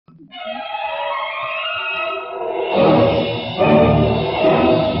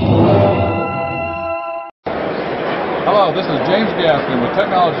Hello, this is James Gaskin with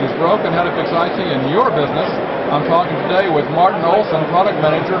Technology is Broken, How to Fix IT in Your Business. I'm talking today with Martin Olsen, Product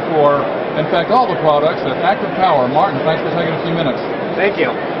Manager for, in fact, all the products at ActivePower. Martin, thanks for taking a few minutes. Thank you.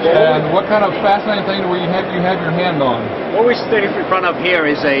 And what kind of fascinating thing do you have your hand on? What we're standing in front of here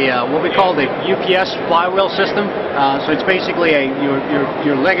is a what we call the UPS flywheel system. So it's basically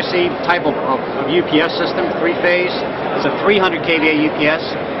your legacy type of UPS system, three-phase. It's a 300 kVA UPS.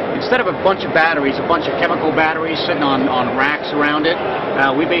 Instead of a bunch of batteries, a bunch of chemical batteries sitting on racks around it,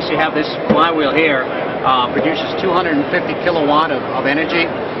 we basically have this flywheel here, produces 250 kilowatt of energy,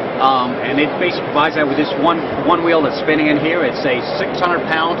 and it basically provides that with this one wheel that's spinning in here. It's a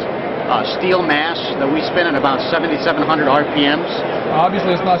 600-pound steel mass that we spin at about 7,700 RPMs.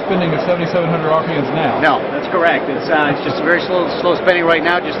 Obviously, it's not spinning at 7,700 RPMs now. No, that's correct. It's just very slow spinning right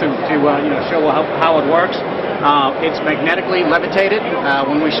now, just to show how it works. It's magnetically levitated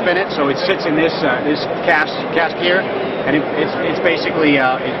when we spin it, so it sits in this cask here, and it's basically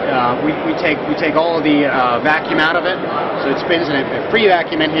we take all of the vacuum out of it, so it spins in a free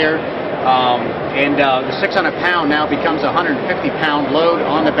vacuum in here, and the 600 pound now becomes a 150 pound load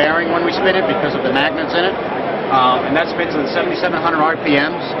on the bearing when we spin it because of the magnets in it, and that spins at 7,700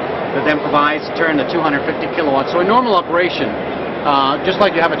 RPMs. That then provides turn to 250 kilowatts. So in normal operation, just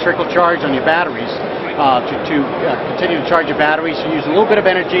like you have a trickle charge on your batteries. To continue to charge your batteries, you use a little bit of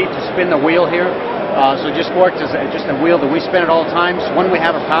energy to spin the wheel here. So it just works as just a wheel that we spin at all times. When we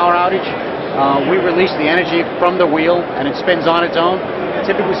have a power outage, we release the energy from the wheel and it spins on its own. It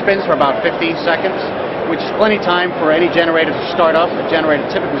typically spins for about 15 seconds, which is plenty of time for any generator to start up. The generator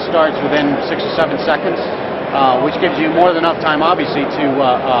typically starts within 6 or 7 seconds, which gives you more than enough time, obviously, to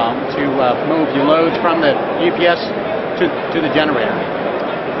move your loads from the UPS to the generator.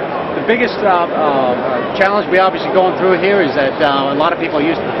 The biggest challenge we obviously going through here is that a lot of people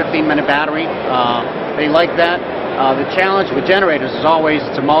use the 15-minute battery. They like that. The challenge with generators is always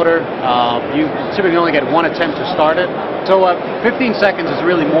it's a motor. You typically only get one attempt to start it. So 15 seconds is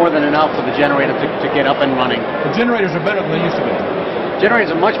really more than enough for the generator to get up and running. The generators are better than they used to be.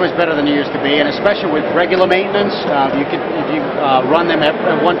 Generators are much better than they used to be, and especially with regular maintenance, if you run them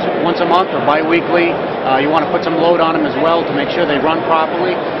once a month or bi-weekly, you want to put some load on them as well to make sure they run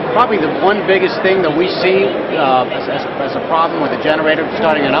properly. Probably the one biggest thing that we see as a problem with a generator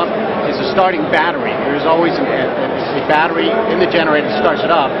starting it up is the starting battery. There's always a battery in the generator that starts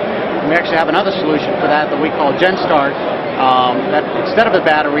it up. We actually have another solution for that we call GenStart. That instead of a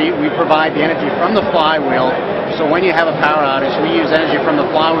battery, we provide the energy from the flywheel. So when you have a power outage, we use energy from the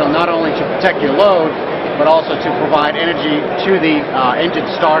flywheel not only to protect your load, but also to provide energy to the engine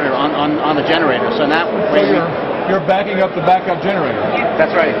starter on the generator. So in that way, you're backing up the backup generator.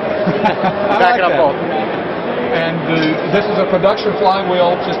 That's right. Back it up both. And this is a production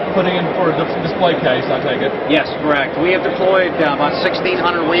flywheel, just putting in for a display case, I take it? Yes, correct. We have deployed about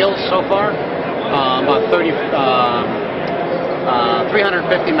 1,600 wheels so far, about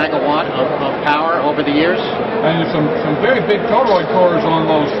 350 megawatt of power over the years. And there's some very big toroid cores on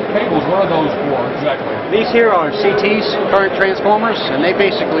those cables. What are those for exactly? These here are CTs, current transformers, and they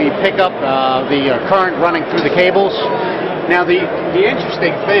basically pick up the current running through the cables. Now the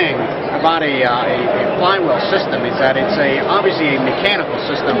interesting thing about a flywheel system is that it's obviously a mechanical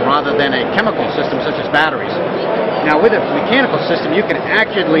system rather than a chemical system such as batteries. Now with a mechanical system you can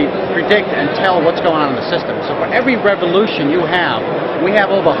accurately predict and tell what's going on in the system. So for every revolution you have, we have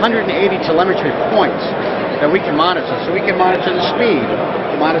over 180 telemetry points that we can monitor. So we can monitor the speed, we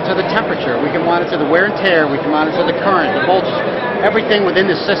can monitor the temperature, we can monitor the wear and tear, we can monitor the current, the voltage, everything within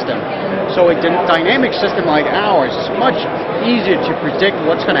the system. So a dynamic system like ours is much easier to predict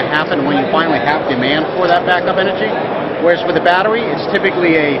what's going to happen when you finally have demand for that backup energy. Whereas with a battery, it's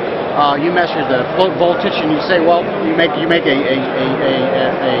typically you measure the float voltage and you say, well, you make an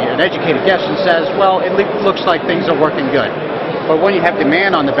educated guess and says, well, it looks like things are working good. But when you have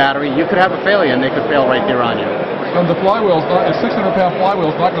demand on the battery, you could have a failure and they could fail right there on you. And the flywheel's not, a 600-pound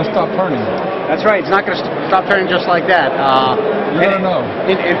flywheel is not going to stop turning. That's right. It's not going to stop turning just like that. You're going to know.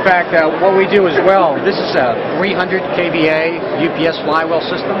 In fact, what we do as well, this is a 300 kVA UPS flywheel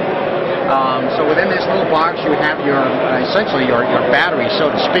system. So within this little box, you have essentially your battery, so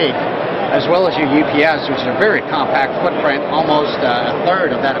to speak, as well as your UPS, which is a very compact footprint, almost a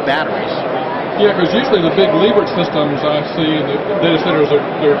third of that of batteries. Yeah, because usually the big levered systems I see in the data centers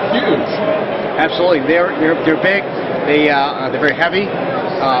they're huge. Absolutely, they're big. They're very heavy.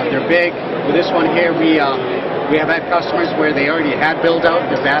 They're big. With this one here, we have had customers where they already had built out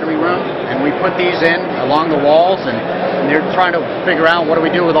the battery room, and we put these in along the walls, and they're trying to figure out what do we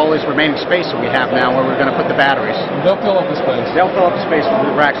do with all this remaining space that we have now where we're going to put the batteries. They'll fill up the space. They'll fill up the space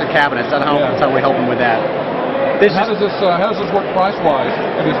with racks and cabinets. That's how we help them with that. How does this work price-wise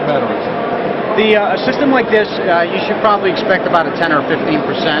against batteries? A system like this, you should probably expect about a 10 or 15%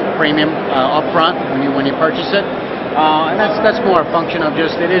 premium up front when you purchase it. And that's more a function of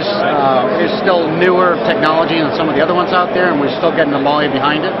just it is still newer technology than some of the other ones out there, and we're still getting the volume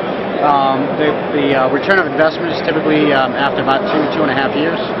behind it. The return of investment is typically after about 2.5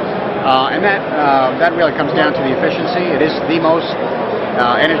 years, and that really comes down to the efficiency. It is the most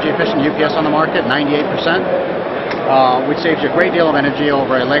energy efficient UPS on the market, 98%. Which saves you a great deal of energy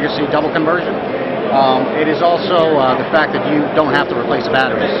over a legacy double conversion. It is also the fact that you don't have to replace the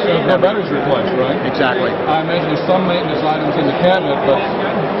batteries. No batteries replaced, right? Exactly. I imagine there's some maintenance items in the cabinet, but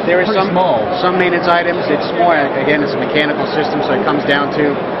there is small. Some maintenance items. It's more, again, it's a mechanical system, so it comes down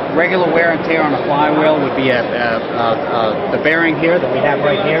to regular wear and tear on a flywheel would be the bearing here that we have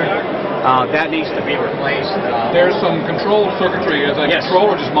right here. That needs to be replaced. There's some control circuitry. Is that control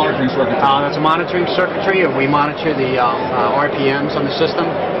or just monitoring circuitry? That's a monitoring circuitry. We monitor the RPMs on the system,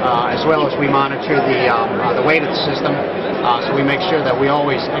 as well as we monitor the weight of the system. So we make sure that we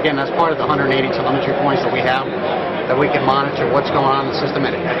always, again, that's part of the 180 telemetry points that we have, that we can monitor what's going on in the system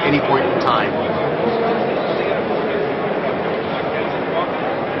at any point in time.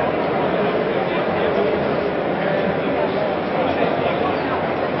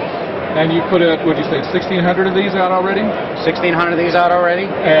 And you put would you say 1,600 of these out already? 1,600 of these out already.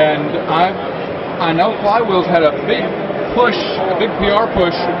 And I know Flywheels had a big push, a big PR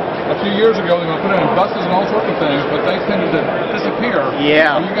push a few years ago. They were going to put it in buses and all sorts of things, but they tended to disappear.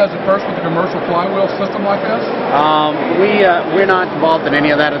 Yeah. Are you guys the first with a commercial flywheel system like this? We're not involved in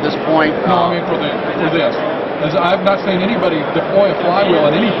any of that at this point. No, I mean for this. As I've not seen anybody deploy a flywheel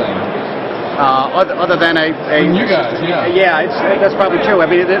in anything. Other than you guys, yeah. Yeah, that's probably true. I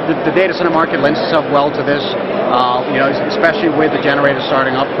mean, the data center market lends itself well to this, especially with the generator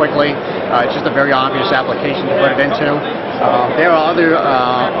starting up quickly. It's just a very obvious application to put it into. There are other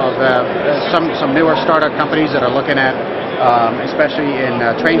some newer startup companies that are looking at, especially in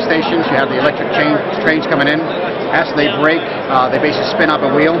train stations. You have the electric trains coming in. As they brake, they basically spin up a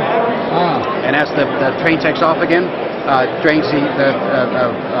wheel, and as the train takes off again, drains the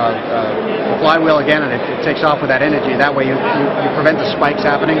flywheel again, and it takes off with that energy. That way you prevent the spikes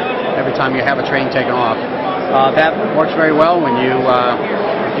happening every time you have a train taking off. That works very well when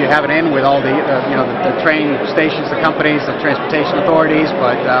if you have it in with all the train stations, the companies, the transportation authorities,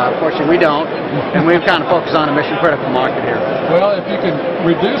 but unfortunately we don't, and we've kind of focused on a mission critical market here. Well, if you could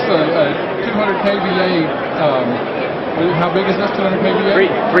reduce a 200 kVA, how big is this 200 kVA?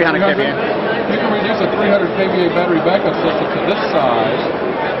 300 kVA. You can reduce a 300 kVA battery backup system to this size,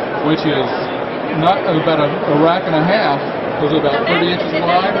 which is not about a rack and a half. Was it about 30 inches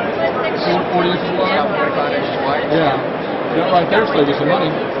wide? 40 inches wide? Yeah, 45 inches wide. Yeah. That right there saves you some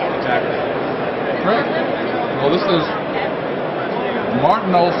money. Exactly. Great. Well, this is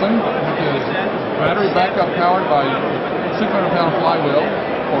Martin Olsen with his battery backup powered by 600-pound flywheel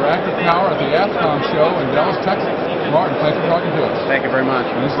for ActivePower at the ASCOM show in Dallas, Texas. Martin, thanks for talking to us. Thank you very much.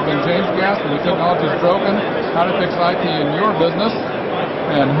 And this has been James Gaskin with Technology is Broken, How to Fix IT in Your Business.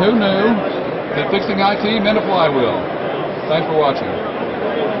 And who knew that fixing IT meant a flywheel? Thanks for watching.